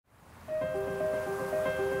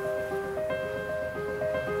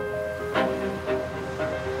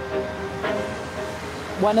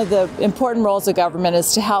One of the important roles of government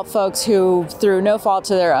is to help folks who, through no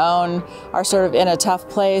fault of their own, are sort of in a tough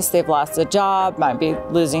place. They've lost a job, might be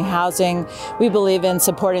losing housing. We believe in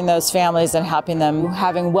supporting those families and helping them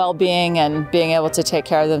having well-being and being able to take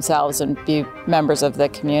care of themselves and be members of the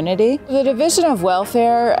community. The Division of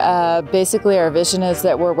Welfare, basically our vision is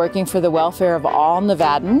that we're working for the welfare of all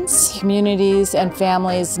Nevadans. Communities and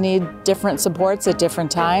families need different supports at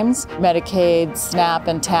different times. Medicaid, SNAP,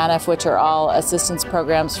 and TANF, which are all assistance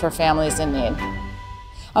programs for families in need.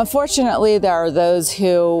 Unfortunately, there are those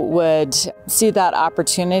who would see that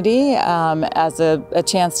opportunity as a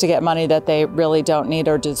chance to get money that they really don't need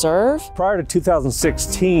or deserve. Prior to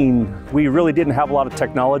 2016, we really didn't have a lot of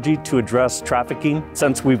technology to address trafficking.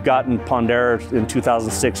 Since we've gotten Pondera in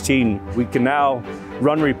 2016, we can now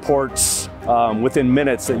run reports within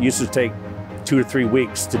minutes that used to take 2 to 3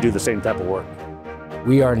 weeks to do the same type of work.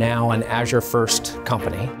 We are now an Azure-first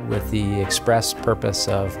company with the express purpose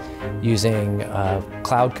of using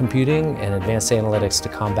cloud computing and advanced analytics to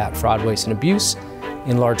combat fraud, waste, and abuse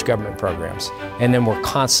in large government programs. And then we're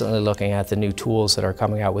constantly looking at the new tools that are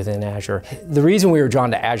coming out within Azure. The reason we were drawn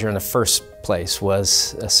to Azure in the first place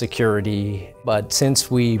was security, but since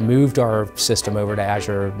we moved our system over to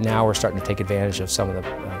Azure, now we're starting to take advantage of some of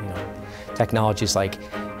the technologies like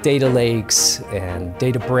data lakes and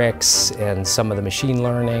data bricks and some of the machine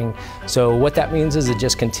learning. So what that means is it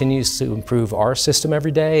just continues to improve our system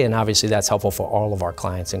every day, and obviously that's helpful for all of our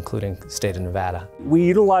clients, including the state of Nevada. We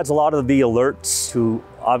utilize a lot of the alerts to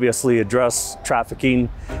obviously address trafficking,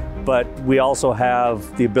 but we also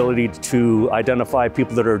have the ability to identify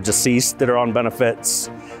people that are deceased, that are on benefits,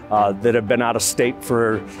 that have been out of state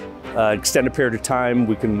for an extended period of time.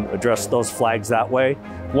 We can address those flags that way.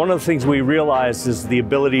 One of the things we realized is the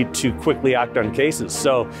ability to quickly act on cases.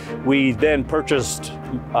 So we then purchased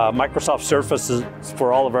Microsoft Surfaces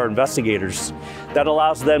for all of our investigators. That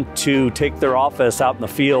allows them to take their office out in the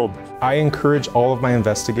field. I encourage all of my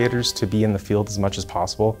investigators to be in the field as much as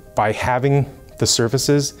possible. By having the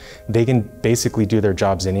surfaces, they can basically do their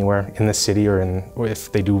jobs anywhere in the city, or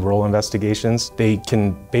if they do rural investigations, they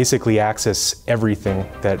can basically access everything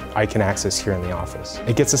that I can access here in the office.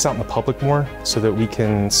 It gets us out in the public more so that we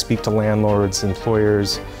can speak to landlords,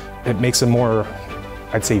 employers. It makes them more,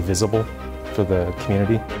 I'd say, visible for the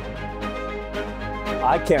community.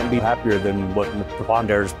 I can't be happier than what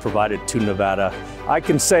Pondera has provided to Nevada. I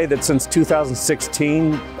can say that since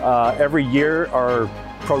 2016, every year our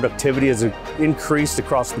productivity has increased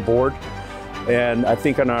across the board. And I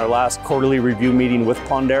think on our last quarterly review meeting with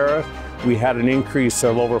Pondera, we had an increase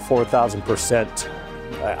of over 4,000%.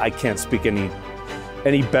 I can't speak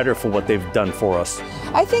any better for what they've done for us.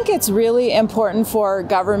 I think it's really important for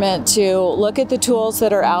government to look at the tools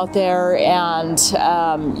that are out there and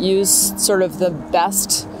use sort of the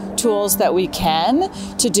best tools that we can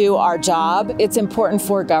to do our job. It's important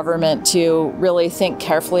for government to really think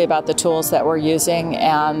carefully about the tools that we're using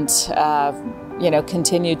and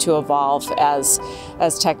continue to evolve as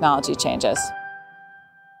technology changes.